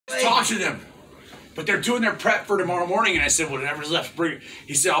talk to them. But they're doing their prep for tomorrow morning, and I said, whatever's left, bring it.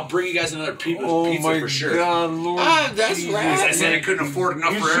 He said, I'll bring you guys another pizza for sure. God, Lord. That's right. I said I couldn't afford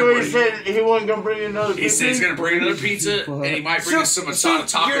enough for sure everybody. He said he wasn't going to bring another pizza? He said he's going to bring another pizza, and he might bring us some asada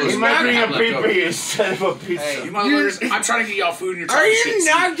tacos. He might bring a pizza instead of a pizza. Hey, you motherfuckers, I'm trying to get y'all food and you're trying Are to you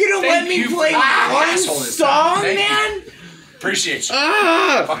not going to let me play one song, man? Appreciate you.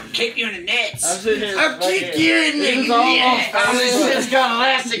 Fucking kick you in the nuts. I'll kick you in the nuts. It's got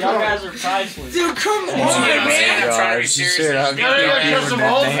elastic. Y'all guys are priceless. Dude, come on, man. I'm trying to be serious.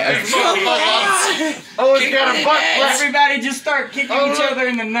 Oh, it's got a butt. Everybody just start kicking each other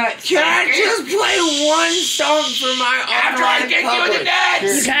in the nuts. Can I just play one song for my online public? You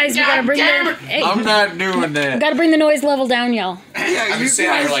guys, we gotta bring the. Hey, I'm not doing that. gotta bring the noise level down, y'all. Yeah, I've been saying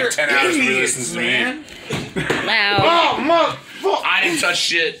that for like 10 hours for listening to me. Loud. Oh, motherfucker. I didn't touch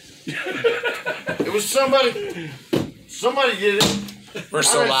shit. It was somebody. Somebody did it. We're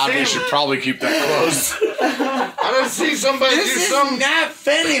so loud, we should probably keep that closed. I done see somebody do This is something. not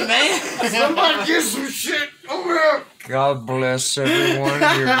funny, man. Somebody get some shit over here. God bless everyone.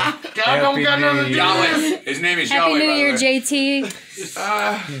 God don't got nothing to do with it. Yahweh. His name is Happy Yahweh. New by the Year, way. JT.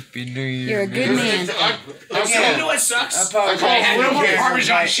 Happy New Year. You're a good man. You know what sucks? I They had no call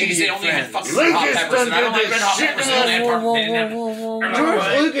Parmesan cheese. They only had fucking red hot peppers. And I don't like red hot peppers. They only had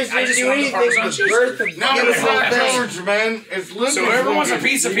George Lucas didn't do anything but birth of No, it's not George, man. It's Lucas. So whoever wants a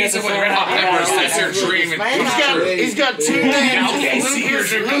piece of pizza with red hot peppers, that's their dream. He's got two names. Okay, see,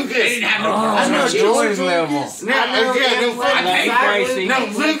 here's your Lucas. They didn't have no I know Parmesan cheese. George level. No,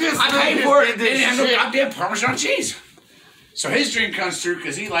 Lucas. I paid for it. They didn't have no goddamn Parmesan cheese. So his dream comes true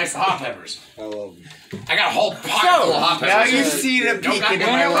because he likes the hot peppers. I love him. I got a whole pot full of hot peppers. Now you see the No peak in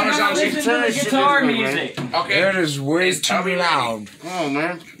goddamn my Parmesan life. cheese. Listen to the guitar music. Okay. That is way It's too Toby loud. Oh,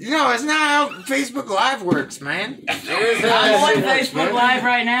 man. No, it's not how Facebook Live works, man. I'm on Facebook Live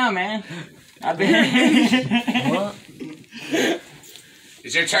right now, man. I've been. What?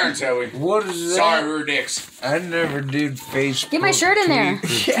 It's your turn, Toby. What is that? Sorry, we were dicks. I never did Facebook. Get my shirt in there.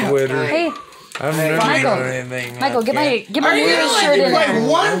 Twitter. Hey, I've never Michael. done anything. Michael, like get that. my Are you weird gonna shirt let in me play there.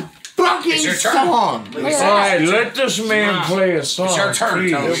 one fucking It's your turn. song? Look at All that. right, let this man play a song. It's your turn,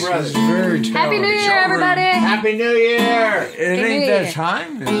 please. Toby. It's very talented. Happy New Year, everybody. Happy New Year! It ain't New that Year.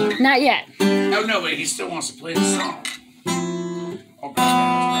 time, is it? Not yet. Oh, no, but he still wants to play the song. Oh,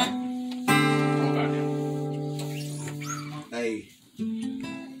 God. Hey.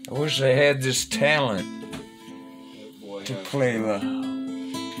 I wish I had this talent to play the.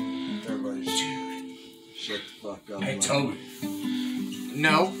 Everybody shut the fuck up. Hey, Toby.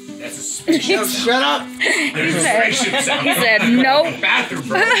 No. That's a spaceship No, sound. shut up. There's a spaceship sound. He said nope. Bathroom,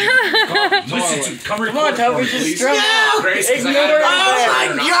 bro. Listen to come Come on, Toby, just strum it out. Grace, 'cause I Ignore got it. Oh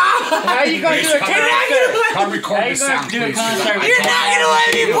my god! How are you gonna do a Grace, concert? come record How you this gonna sound, do a please. concert? You're not gonna let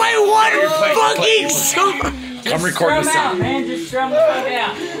me play one fucking song! Come record Strum this out, sound. man. Just strum the fuck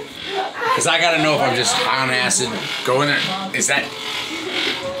out. Because I gotta know if I'm just high on acid. Go in there. Is that.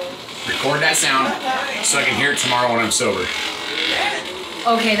 Record that sound so I can hear it tomorrow when I'm sober.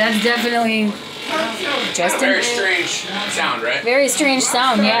 Okay, that's definitely Very Justin. strange sound, right? Very strange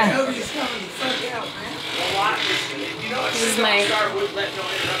sound, yeah. This is my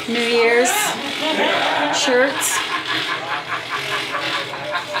New Year's shirts.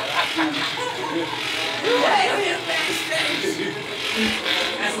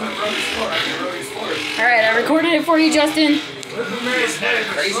 Alright, I recorded it for you, Justin. Isn't that a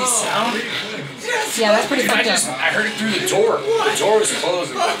crazy sound? Yeah, that's pretty fucked I up. heard it through the door. The door was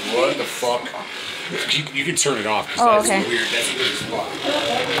closed. I'm like, what the fuck? You can turn it off. Oh, okay. Weird. That's a weird spot.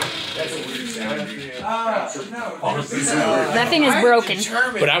 That's a weird sound. That thing is broken.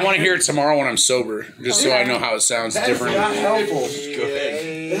 But I want to hear it tomorrow when I'm sober, just so I know how it sounds different.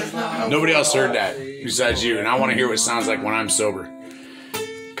 Nobody else heard that besides you, and I want to hear what it sounds like when I'm sober.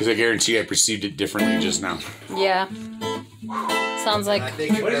 Because I guarantee I perceived it differently just now. Yeah. Sounds like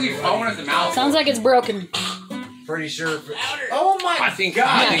What is he foaming at the mouth? sounds like it's broken. Pretty sure. Oh my I think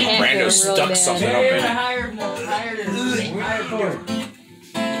Brando really stuck bad. something up in it. Higher chord.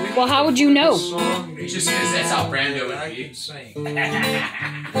 Well, how would you know? It's just because that's how Brando would be.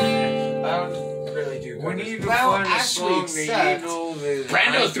 We need to Well, find a actually, song that you know that.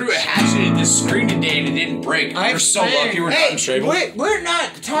 Brando threw a hatchet at the screen today and it didn't break. We're so lucky we're not in Hey, trouble. we're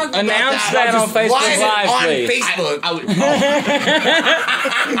not talking Announce about that on Facebook Live, on please. Facebook.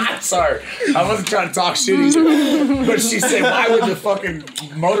 Sorry, I wasn't trying to talk shit either. But she said, why would the fucking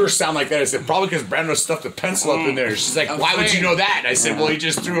motor sound like that? I said, probably because Brando stuffed a pencil up in there. She's like, why would you know that? And I said, well, he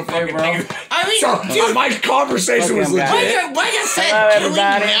just threw a fucking thing. I mean, So dude, my conversation was legit. like I said, Hello, doing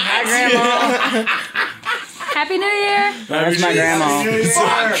everybody. that- Hi, Grandma. Happy New Year. That's my grandma.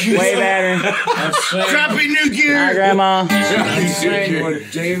 Way better. Happy New Year. Hi, Grandma. I'm singing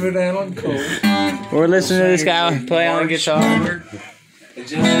with David Allen Cole. We're listening to this guy play on the guitar.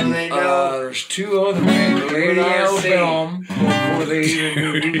 There's two other men. Lady Alabama before they even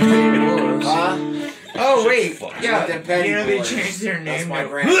knew who they was. Oh wait, Yeah, yeah. You know they changed their name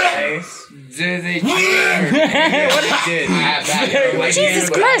to face. Did they change? I have that. Jesus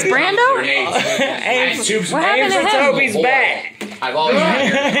Christ, Brando. Hey, Tubes. What happened to him? Toby's back. I've always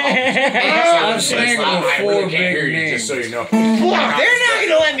I'm singing with I four really can't hear big you, just so names. you know. They're not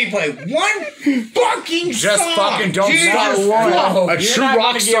gonna let me play one fucking Just song. fucking don't Dude, stop. just A You're true not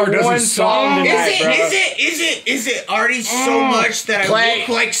rock gonna star get doesn't one stop. song tonight, bro. Is it already so much that Play. I look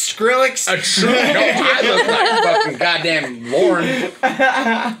like Skrillex? A true. No, I look like fucking goddamn Lauren.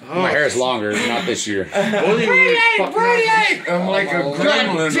 My hair is longer, not this year. I'm like a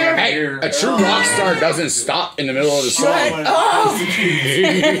gremlin right Hey, here. a true rock star doesn't stop in the middle of the song. Yeah,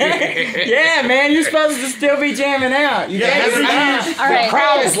 man, you're supposed to still be jamming out. You can't stop. All The right.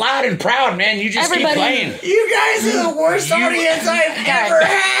 crowd is loud and proud, man. You just Everybody- keep playing. You guys are the worst audience I've ever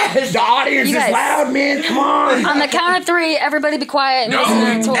had. The audience You is guys- loud, man. Come on. On the count of 3, everybody be quiet and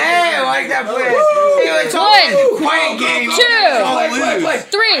listen to Hey, I like that play. Hey, it's all One, a quiet game. two, Play.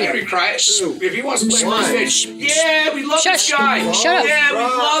 3. Be quiet. If he wants to play on stage, yeah, we love Shush. this guy. Shut up. Yeah, we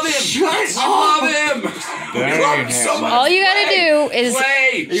love him. We love him. We love him so much. All you gotta do is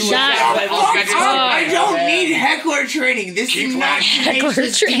Play. shut I don't need heckler training. This is not heckler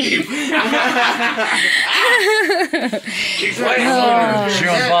training. Keep playing.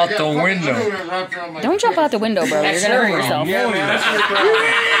 Jump out the window. Don't jump out the window, bro. You're gonna hurt yourself.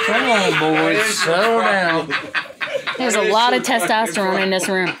 Come on, boys. Settle down. There's a lot of testosterone in this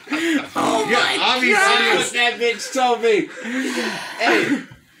room. Oh my Obviously, that bitch told me. Hey,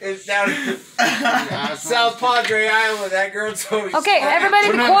 it's down South Padre Island. That girl told me. Okay,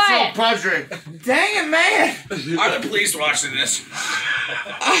 everybody be quiet. Padre. Dang it, man. Are the police watching this?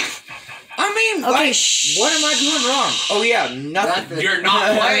 I mean, Okay, like, what am I doing wrong? Oh yeah, nothing. You're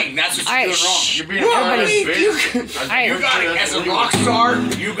not playing. That's what All right, you're doing wrong. You're being What? honest, You- bitch. All right. You got to, as a rock star,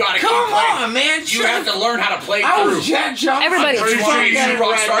 you got to keep Come playing. on, man. You have to learn how to play I through. was Jack Johnson. Everybody. You want to be a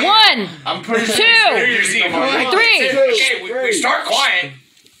rock star? 1, I'm pretty sure. 2, Here you see him. 3. Okay, we start quiet,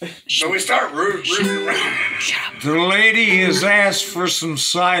 but we start rude. The lady has asked for some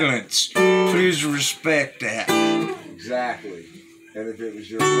silence. Please respect that. Exactly. And if it was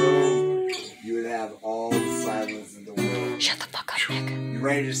your room, you would have all the silence in the world. Shut the fuck up, Nick. You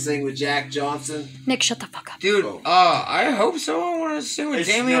ready to sing with Jack Johnson? Nick, shut the fuck up. Dude, I hope someone want to sing with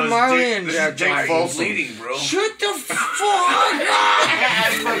Damian Marley and Jack Johnson. Folsom leading, bro. Shut the fuck up!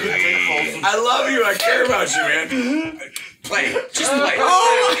 I love you. I care about you, man. Play. Just play.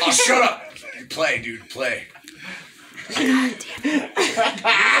 Oh, shut up. Play, dude. Play. You're the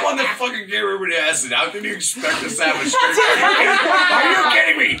one that fucking gave everybody acid. How can you expect us to have a straight? Are you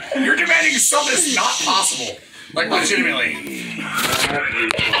kidding me? You're demanding something that's not possible. Like, legitimately. I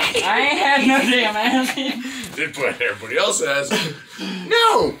ain't had no damn ass. Did what everybody else has.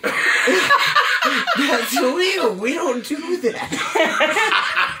 No! That's illegal. We don't do that.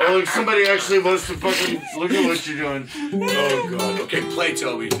 Oh, like somebody actually wants to fucking look at what you're doing. Oh, God. Okay, play,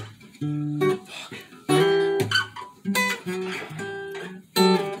 Toby.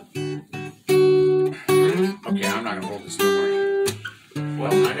 Okay, I'm not gonna hold this no more.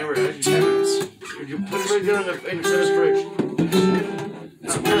 Well, I never heard you. 10 minutes. You put it right down in the fridge.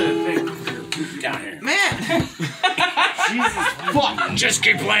 It's a weird thing. Down here. Man! Fuck! Just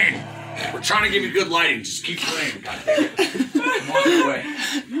keep playing. We're trying to give you good lighting. Just keep playing. God damn it. I'm walking away.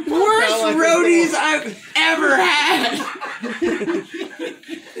 Worst roadies I've ever had!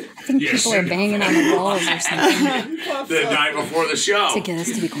 I think people are banging on the walls or something The night before the show. to get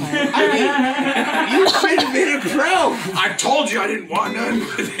us to be quiet. You should have been a pro! I told you I didn't want none.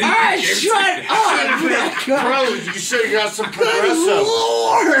 Ah, shut up! Bro, you should have got some Good Progresso.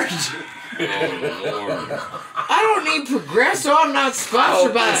 Lord! Oh, Lord. I don't need Progresso. I'm not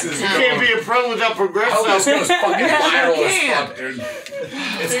sponsored by this that is- You town. can't be a pro without I hope this Progresso. goes fucking Yes, I viral as can. fuck, dude.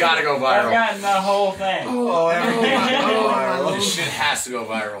 It's gotta go I've viral. gotten the whole thing. This shit has to go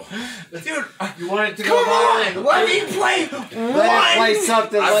viral. Dude, You want it to come on! Let me play Let it play one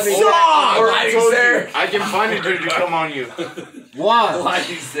something. Let me. song! I Lighting's told there. you, I can find it to come on you. One.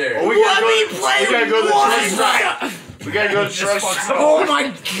 Lighting's there. Oh, Let me play we gotta go to the one trust site. We gotta go to the trust site. Oh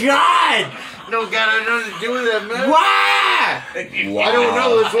my god! No, got nothing to do with that, man. Why? I don't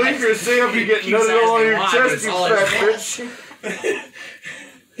know. It's what you're gonna say if you get nutted all on your chest, you fat bitch.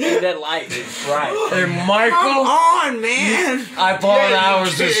 That light is bright. Hey, Come Michael, on, man. I thought I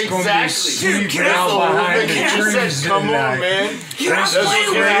was just exactly. gonna be sleeping out behind the trees Come on, tonight. man. Can I That's play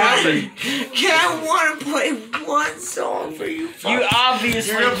what's gonna happen. Can I want to play one song for you? You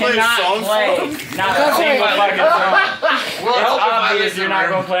obviously You're gonna play cannot songs play for not Go a for single it. fucking song. Well, It's help if I obvious listen you're not to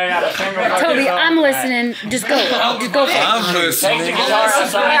gonna play not a single fucking Toby, song. I'm listening. Just go. Just go for it. I'm Take the listening. guitar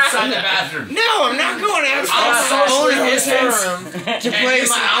outside. Outside the bathroom. No, I'm not going outside. I'll my socially own distance room to and play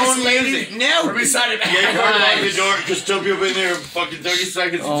listen my to own this music. music. No. From inside the Yeah, you gotta lock the bathroom. door because Toby will be in there in fucking 30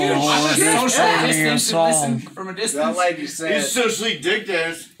 seconds. Oh, I'm just just social sing me a distance and listen song. from a That distance. lady said, He's socially dick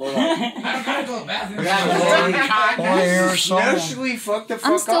dance. hold on. I don't gotta go to the bathroom. Yeah, I want to hear a No, song. should we fuck the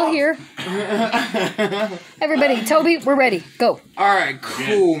fuck I'm still off? here. Everybody, Toby, we're ready. Go. All right,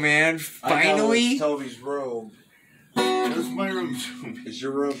 cool, man. I know Finally. it's Toby's room. That's my room. It's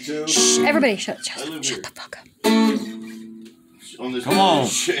your room too? Everybody, shut I live the here. fuck up. On this Come on.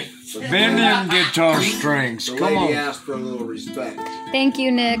 shit. Bend them guitar strings. The Come lady on. asked for a little respect. Thank you,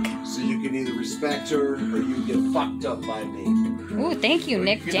 Nick. So you can either respect her or you get fucked up by me. Ooh, thank you,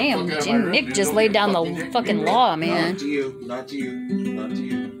 Nick. Get the Damn, fuck out of my room, Nick dude. just Don't laid be down fucking the dick fucking me, law, Not man. to you. Not to you. Not to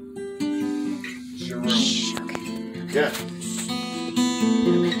you. It's your room. Yeah.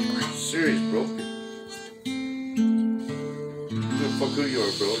 Serious, bro. Don't fuck who you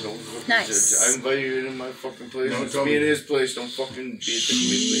are, bro. Don't fucking Nice. I invited you in my fucking place. Don't It's tell me me. in his place. Don't fucking be a dick to me,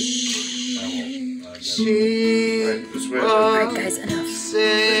 please. She Right, this way. Alright, guys, enough. Right here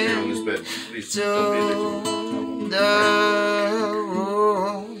said on this bed. Please, to don't be a dick. the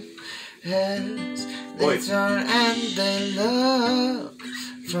room as they Oi. turn and they look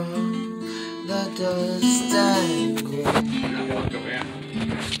from the dust and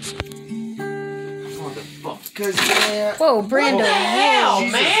cause they're Whoa, Brando. hell,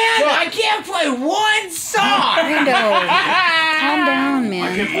 Whoa. man! I can't play one song! Brando. Calm down, I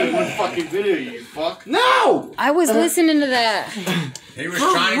man. can play one fucking video, you fuck. No! I was listening to that. He was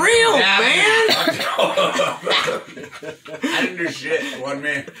For trying to real, I didn't do shit. It wasn't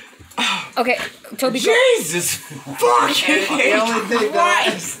me. Okay, Toby, go. Jesus fucking The only thing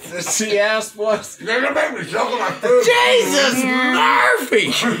Christ! that she asked was, They're gonna make me suck on my food. Jesus Murphy!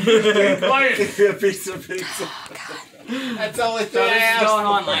 pizza, pizza. That's the only So thing I this is asked. going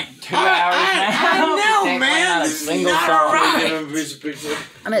on like 2 hours now. I know, Can't play man. not a This is single not song. right. Give him a piece of pizza.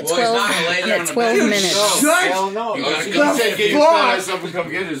 I'm at Well, he's 12. not gonna lay I'm there at on the 12 bed. minutes. Shut Hell no. You That's gotta He go. said, get your fat ass up and come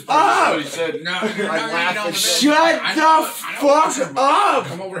get his. That's what he said. No, you're not laying down on the bed. Shut I the know fuck up!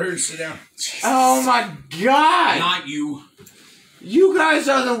 Come over here and sit down. Oh my god! Not you. You guys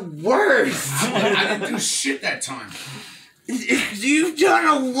are the worst! I didn't do shit that time. You've done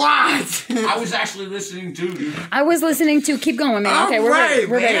a lot! I was actually listening to you. I was listening to. Keep going, man. Okay, we're ready.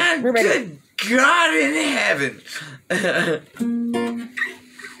 We're ready. We're ready. Good God in heaven!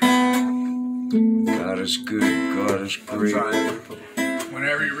 God is good. God is I'm great. trying.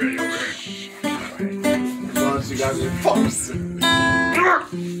 Whenever you're ready, over here. As long as you guys are focusing.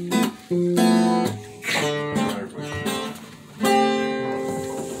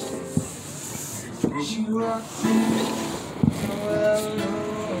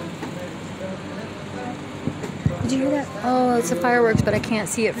 Did you hear that? Oh, it's the fireworks, but I can't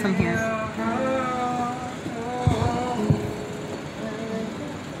see it from here.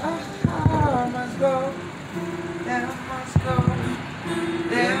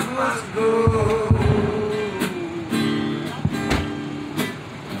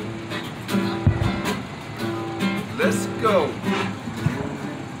 Let's go.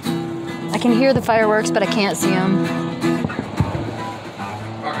 I can hear the fireworks, but I can't see them.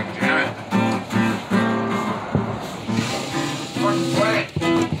 Fucking damn it. Fucking play it.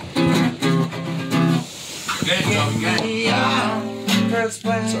 Good, Joe, good.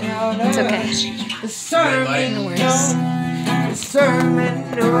 It's okay. No worries.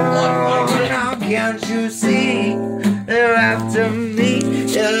 Now can't you see? They're after me.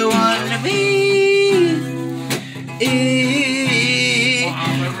 They wanna be.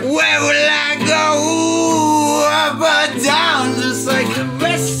 Where will I go? Up or down, just like the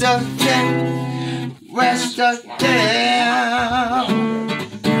rest of them. Rest of them.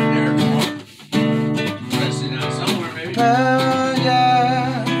 Listen out somewhere, maybe. Purgatory,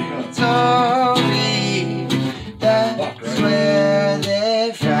 that's where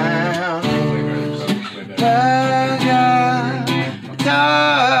they found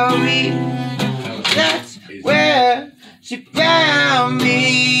Purgatory, that's where she found me.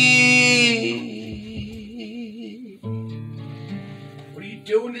 What are you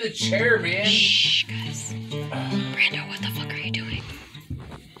doing to the chair, man? Shh, guys. Brando, what the fuck are you doing?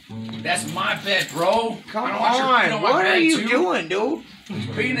 That's my bed, bro. Come I don't want your feet on, my what are bed, you too. doing, dude?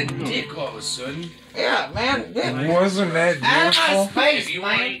 Being a dick all of a sudden. Yeah, man. Wasn't that Out of my beautiful? space, If you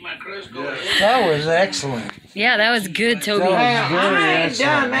want to man. eat my crust, go ahead. That was excellent. Yeah, that was good, Toby. That was I very ain't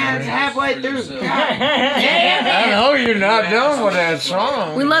excellent. done, man. It's halfway through. God I know you're not done with that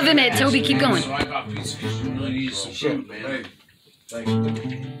song. We're loving it, Toby. Keep going. So I got pizza because you really need some food, man.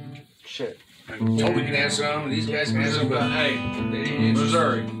 Shit. Toby can have some, and these guys can have some, but hey, they didn't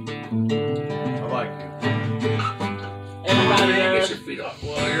Missouri. I like you. Everybody Get your feet up.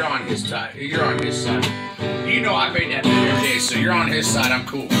 Well, you're on his side. You're on his side. You know I made that video every day, so you're on his side. I'm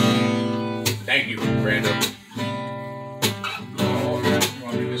cool. Thank you, Brando. Oh, you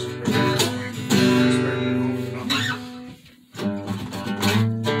want me to just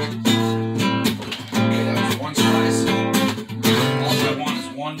okay, that was one slice. All I want is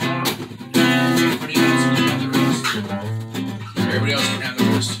one more. Everybody else can have the rest. Everybody else can have the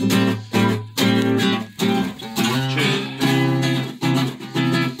rest.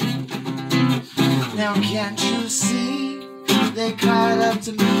 Now can't you see? They cried up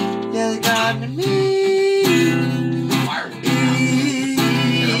to me. They got to me.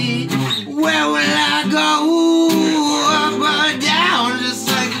 Where will I go? Up or down, just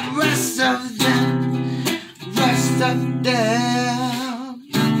like the rest of them. Rest of them.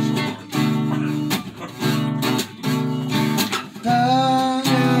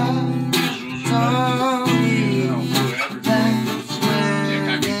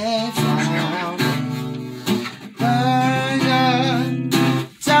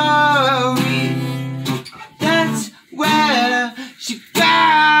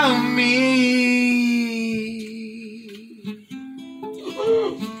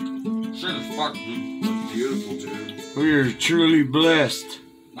 We are truly blessed.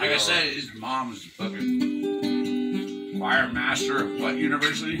 Like I said, his mom's fucking choir master of what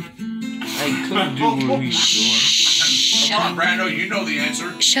university? I couldn't do what he's doing. Come on, Brando, you know the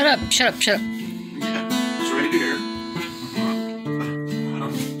answer. Shut up, shut up, shut up. Yeah, it's right here.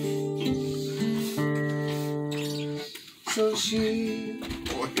 So she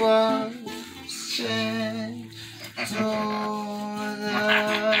was sent to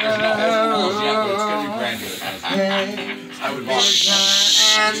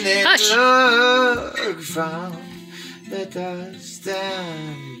and they look from the dust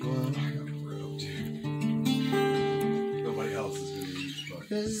and glow. Nobody else is gonna use fuck.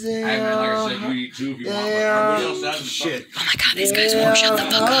 'Cause they Like I said, you eat two if you want, but everybody else has shit. Oh my god, these guys won't shut the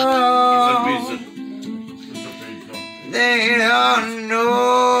fuck up. They don't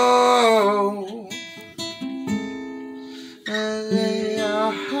know. And they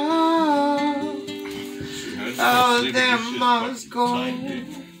are oh, they must go.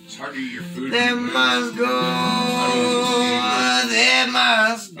 It's hard to eat your food. They must go. They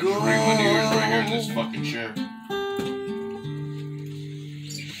must go. Bring one of yours right here in this fucking chair.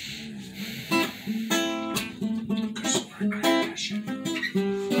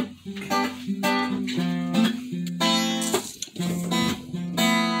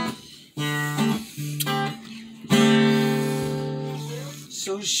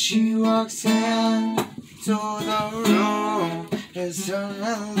 So she walks into the room. It's turn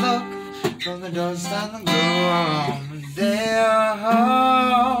and look from the dust and the gloom. They are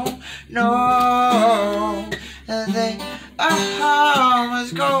home, no, and they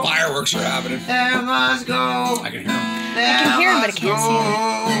must go. Fireworks are happening. They must go. I can hear them. I can hear him, but I can't see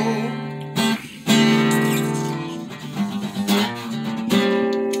him.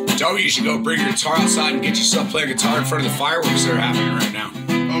 Toby, you should go bring your guitar outside and get yourself playing guitar in front of the fireworks that are happening right now.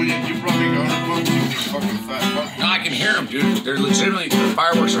 Oh yeah, you probably got it, fuck you fucking fat fuck. No, I can hear them, dude. They're legitimately, the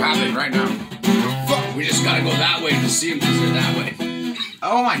fireworks are happening right now. We just gotta go that way to see them because they're that way.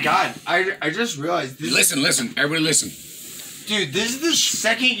 Oh my god, I just realized this. Listen, everybody listen. Dude, this is the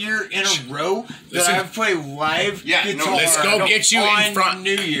second year in a row that Listen. I've played live guitar. Let's go get you on in front.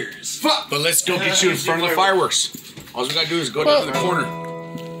 New Year's. But let's go get you in front of the fireworks. All we gotta do is go down to the corner.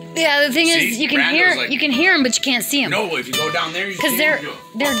 Yeah, the thing See? is, you can Brando's hear them, but you can't see them. No, if you go down there, you Because can't.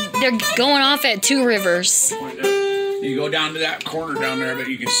 they're going off at Two Rivers. You go down to that corner down there, but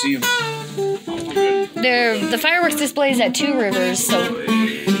you can see them. The fireworks displays at Two Rivers, so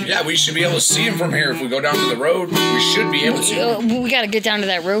Yeah, we should be able to see them from here. If we go down to the road, we should be able to. we gotta get down to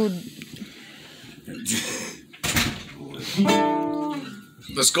that road.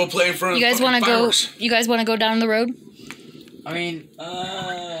 Let's go play in front of You the guys want to go? fireworks. You guys want to go down the road? I mean,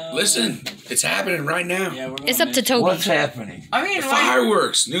 Listen, it's happening right now. Yeah, we're going It's up to Toby. What's happening? I mean, The like,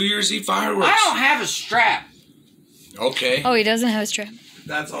 fireworks, New Year's Eve fireworks. I don't have a strap. Okay. Oh, he doesn't have a strap.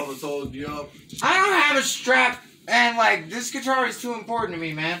 That's all that's holding you up. I don't have a strap, and like this guitar is too important to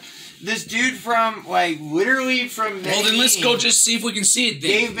me, man. This dude from, like, literally from Well, then let's go just see if we can see it.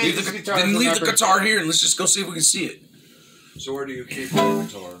 Gave me this guitar Then for leave my the birthday. guitar here and let's just go see if we can see it. So where do you keep your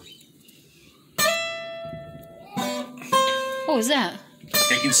guitar? What was that?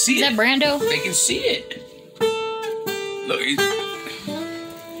 They can see Is it. that Brando? They can see it. Look,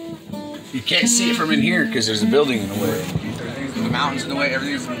 you can't see it from in here because there's a building in the way. The mountain's in the way.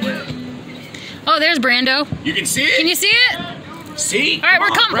 Everything's in the way. Oh, there's Brando. You can see it. Can you see it? See? All right, we're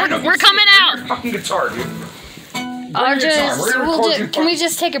coming out. Your fucking guitar, dude. I'll can we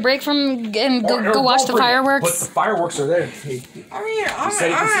just take a break from and go watch the But fireworks? the fireworks are there. I mean,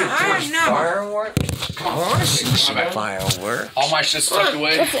 I'm not. Fireworks? Fireworks? All my shit's tucked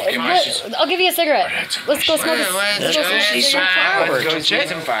away. I'll give you a cigarette. Let's go smoke a Let's go see some fireworks. Let's go see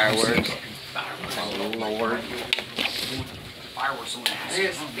some fireworks. Lord. Fireworks on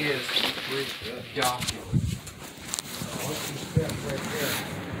This is ridiculous.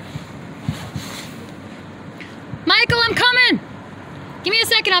 Michael, I'm coming. Give me a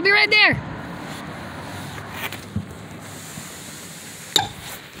second. I'll be right there.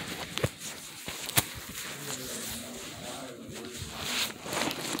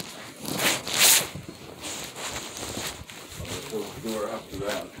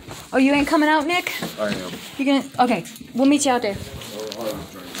 Oh, you ain't coming out, Nick? I am. You gonna? Okay, we'll meet you out there.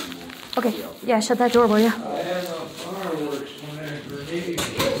 Okay, yeah, shut that door, will ya?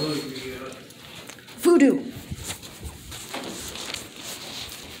 Voodoo.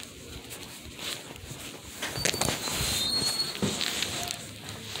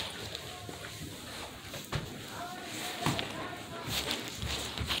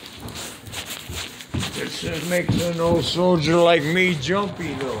 This makes an old soldier like me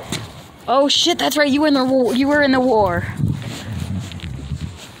jumpy though. Oh shit, that's right. You were in the war.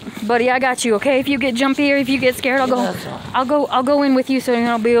 Buddy, I got you. Okay, if you get jumpy or if you get scared, I'll go in with you so you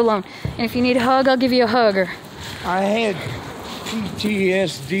don't be alone. And if you need a hug, I'll give you a hug. I had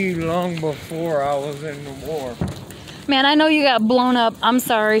PTSD long before I was in the war. Man, I know you got blown up. I'm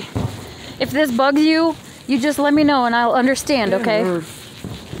sorry. If this bugs you, you just let me know and I'll understand. Okay?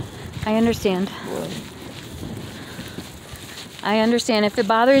 I understand. I understand. If it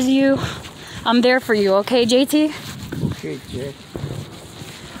bothers you, I'm there for you. Okay, JT? Okay, Jack.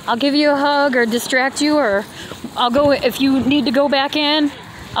 I'll give you a hug or distract you, or I'll go if you need to go back in.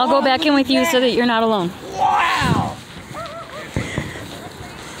 I'll go back in with you so that you're not alone. Wow!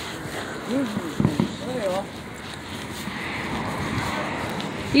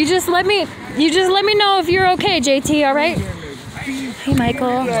 You just let me know if you're okay, JT, all right? Hey, Michael.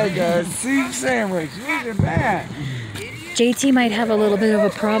 I got a seed sandwich. Look at that. JT might have a little bit of a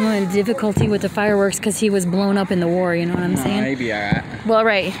problem and difficulty with the fireworks because he was blown up in the war, you know what I'm saying? Maybe alright. Well,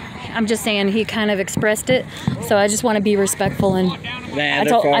 right. I'm just saying he kind of expressed it, so I just want to be respectful, and I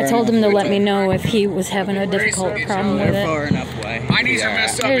told him to let me know if he was having a difficult problem with it. Far enough away. My knees are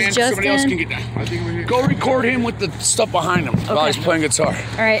messed up, There's man. Somebody else Justin. can get down. Go record him with the stuff behind him while he's playing guitar.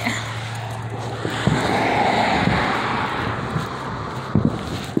 All right.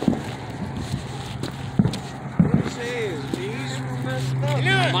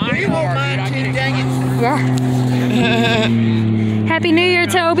 Yeah. Happy New Year,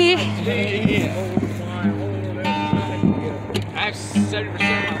 Toby. I have 70%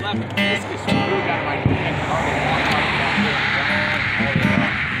 of my left. This gets screwed out of my neck.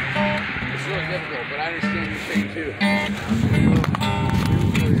 It's really difficult, but I understand your thing too.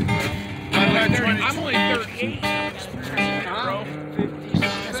 I'm only 38. Bro.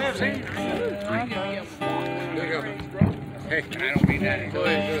 57. I'm gonna be a fuck. Hey, I don't mean that. Go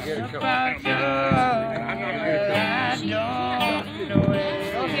ahead, go get a cup. I'm not gonna get a cup.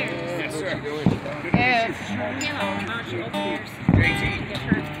 Yes, sir. JT.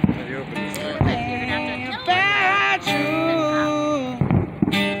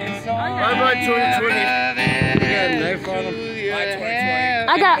 Bye-bye, 2020.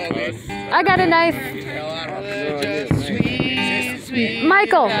 I got a knife.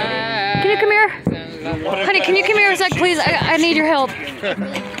 Michael, can you come here? Honey, can you come here a sec, please? I need your help.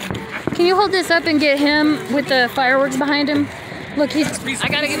 Can you hold this up and get him with the fireworks behind him? Look, I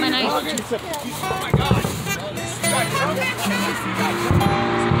gotta get my knife.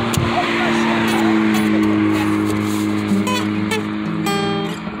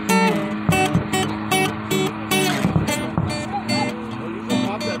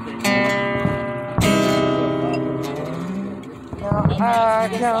 I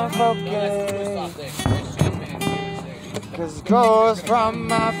can't focus, 'cause it goes from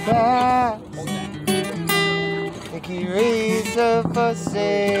my past. Think he resurfacing.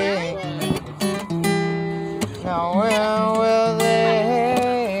 Now when will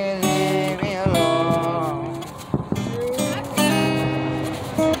they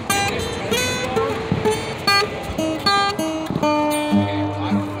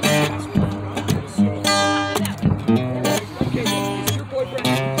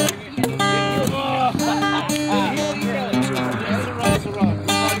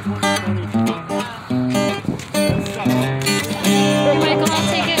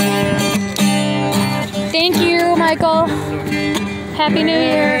Happy New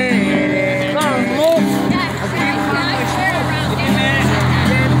Year.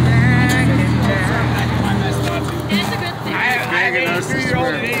 I have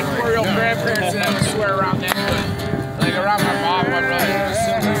 83-year-old and 84-year-old grandparents that I would swear around that. Like around my mom, my brother.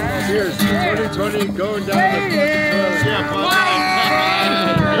 Cheers. 2020 going down the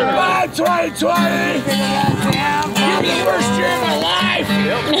Bye, 2020! You're the worst year of my life!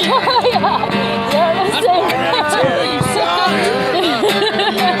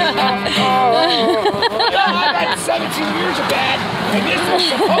 I've had 17 years of bad, and this was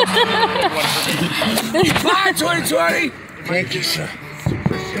supposed to be one for me. Bye, 2020! Thank you, sir.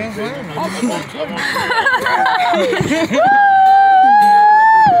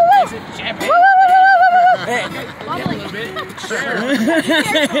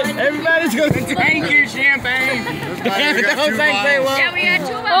 Everybody's going to drink your champagne. Don't think they will. Yeah, we had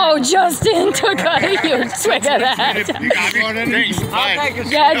 2 of them. Oh, Justin took a huge swig of that. You got one in it? I'll take a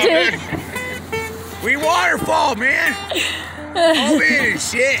Yeah, dude. We waterfall, man. Oh man, it's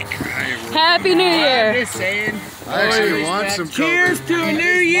sick. Happy New Year. Just saying. I actually want some Cheers to a new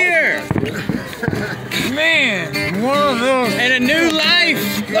year. Man, one of those. And a new life.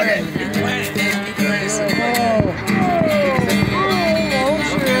 Look at new planet.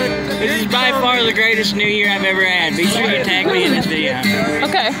 This is by far the greatest New Year I've ever had. Be sure you tag me in this video.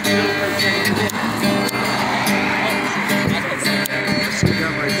 Okay.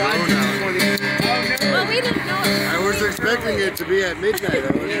 Got my drone out. Well, we didn't know. I was expecting it to be at midnight.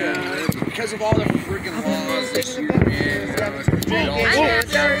 Because of all the freaking laws this year, man.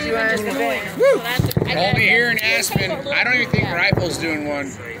 Only here in Aspen, I don't even think Rifle's doing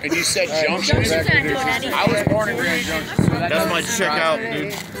one. And you said Junction. I was born in Grand Junction. So That's my checkout,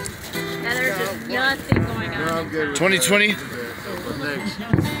 dude. And there's just nothing going on. 2020.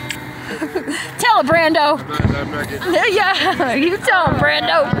 Tell it, Brando. I'm not getting. Yeah, you tell him,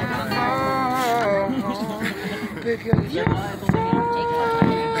 Brando.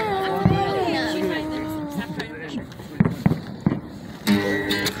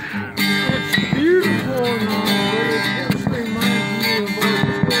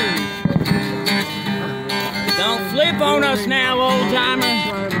 Don't flip on us now, old timer.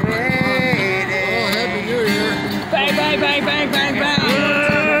 Happy New Year. Bang, bang, bang, bang, bang, bang.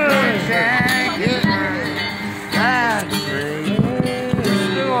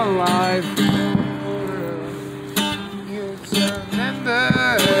 Still alive.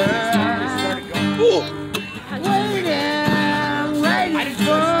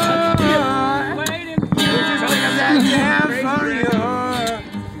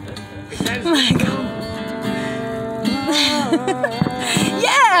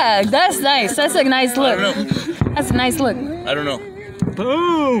 Yeah, that's nice. That's a nice look. That's a nice look. I don't know.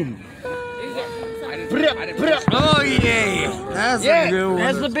 Boom. Oh yeah, that's a good one.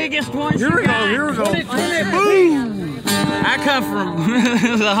 That's the biggest one. Here we go. Here we go. Boom. I come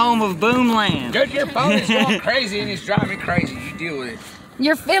from the home of Boomland. Dude, your phone is going crazy and it's driving me crazy. You deal with it.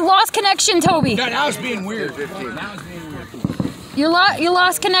 It lost connection, Toby. God, now it's being weird. You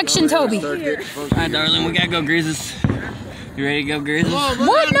lost connection, Toby. All right, darling, we gotta go, Grizzlies. You ready to go, Grizzlies?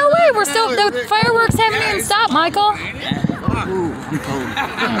 What? No way. We're still. The fireworks haven't even stopped, Michael. Ooh, I'm cold. I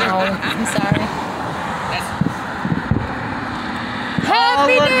know. I'm sorry.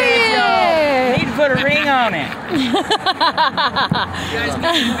 Happy New Year! Need to put a ring on it.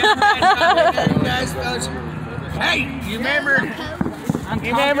 Hey, you remember? I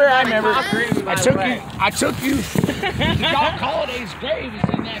remember. I took you. Doc Holliday's grave is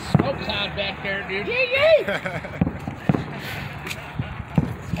in that smoke cloud back there, dude.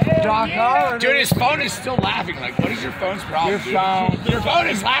 Doc Holiday. Dude, his phone is still laughing. Like, what is your phone's problem? Your phone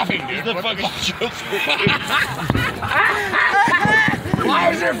is laughing, dude. The fucking joke.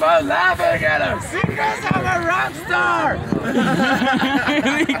 Why is your phone laughing at us? Because I'm a rock star.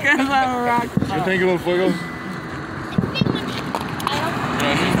 Because I'm a rock star. You think it'll wiggle?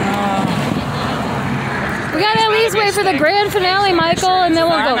 We gotta at least wait for the grand finale, Michael, and then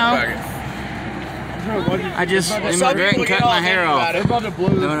we'll go. I just am regretting cutting my hair off. You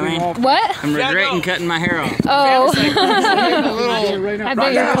know what I mean? What? I'm regretting cutting my hair off. Oh. I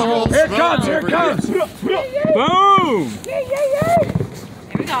bet you're cold. Here it comes. Here it comes. Boom! Here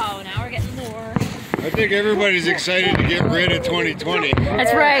we go. Now we're getting more. I think everybody's excited to get rid of 2020.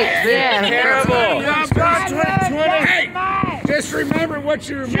 That's right. Yeah. Terrible. Hey, just remember what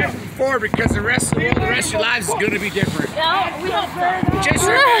you remember before, because the rest of the world, the rest of your lives is going to be different. Just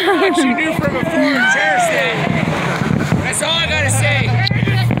remember what you knew from before. Seriously. That's all I got to say.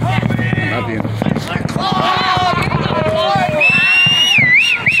 Love you.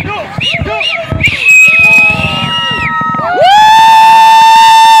 Woo!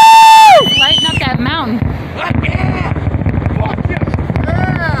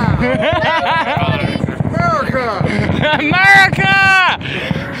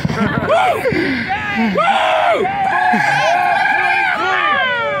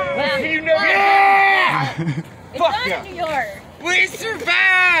 It's not in New York. We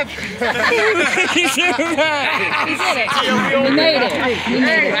survived! He did it. We made it. We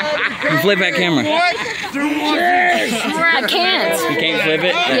made it. You flip that camera. I can't. You can't flip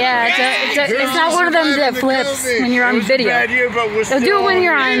it? Yeah, it's not one of them that flips when you're on video. It'll do it when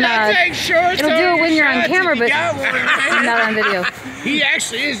you're on. It'll do it when you're on camera, but not on video. He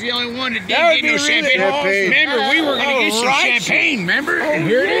actually is the only one that didn't get no champagne. Remember, we were going to get some champagne, remember? And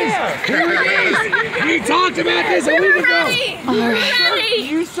here it is. Here it is. We talked about this a week ago.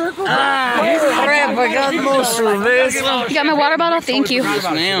 You circled Crap, I got most of this. You got my water bottle? Thank you. Yes,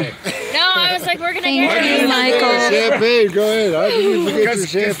 ma'am. No, I was like, we're going to get you, Michael. Champagne, go ahead. I didn't forget your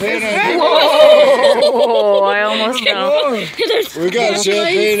champagne. Whoa, I almost fell. We got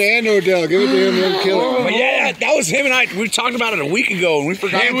champagne and Odell. Give it to him and kill it. But yeah, that was him and I. We talked about it a week ago and we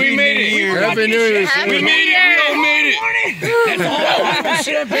forgot. Hey, we made it. Happy New Year. We made it. We all made it. That's all.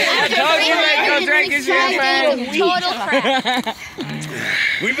 Champagne. I told you to go drink your champagne. Total crap.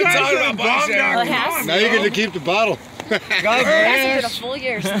 We've been talking about buying champagne. Now you get to keep the bottle. It hasn't been a full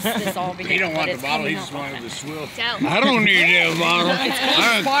year since this all began. He don't want but the it's bottle. He coming just out. wanted the swill. I don't need that bottle.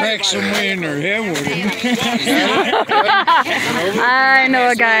 I cracked somebody in their head with it. I know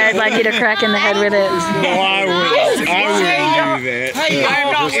a guy I'd like you to crack in the head with it. No, I wouldn't do that.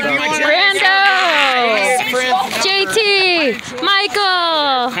 Brando! JT!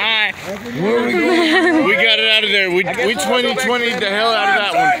 Michael! Hi. We got it out of there. We 2020 the hell out of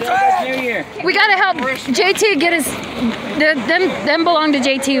that one. New Year. We gotta help JT get his. Them belong to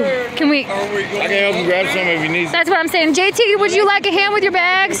JT. Can we? I can help him grab some if he needs. That's what I'm saying. JT, would you like a hand with your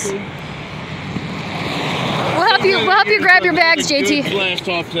bags? We'll help you. We'll help you grab your bags, JT. Blast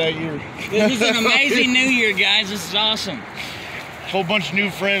off that year. This is an amazing New Year, guys. This is awesome. Whole bunch of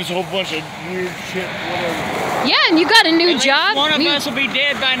new friends, whole bunch of weird shit, whatever. Yeah, and you got a new At least job. one of us will be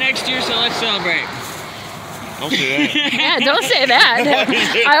dead by next year, so let's celebrate. Don't say that. Yeah, don't say that.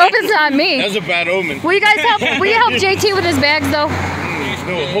 I hope it's not me. That's a bad omen. Will you guys help? Will you help JT with his bags though?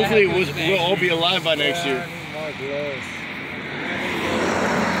 No, hopefully we'll all be alive by next year.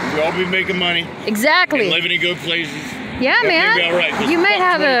 We'll all be making money. Exactly. And living in good places. Yeah, man. Be all right, You may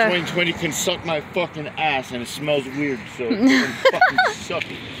have a. 2020 can suck my fucking ass and it smells weird, so it can fucking suck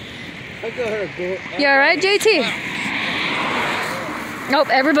it. You all right, JT? Nope.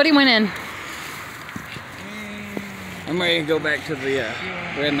 Everybody went in. I'm ready to go back to the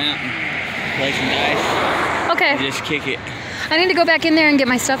Red Mountain. Play some dice. Okay. Just kick it. I need to go back in there and get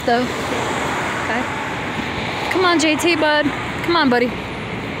my stuff though. Okay. Come on, JT, bud. Come on, buddy.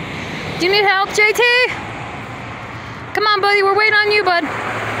 Do you need help, JT? Come on, buddy. We're waiting on you, bud.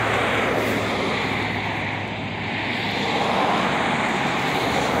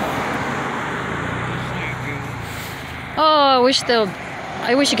 Oh,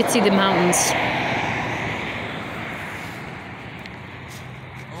 I wish you could see the mountains.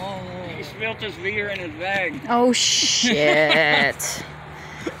 He spilled his beer in his bag. Oh shit.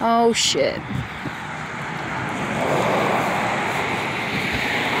 Oh shit.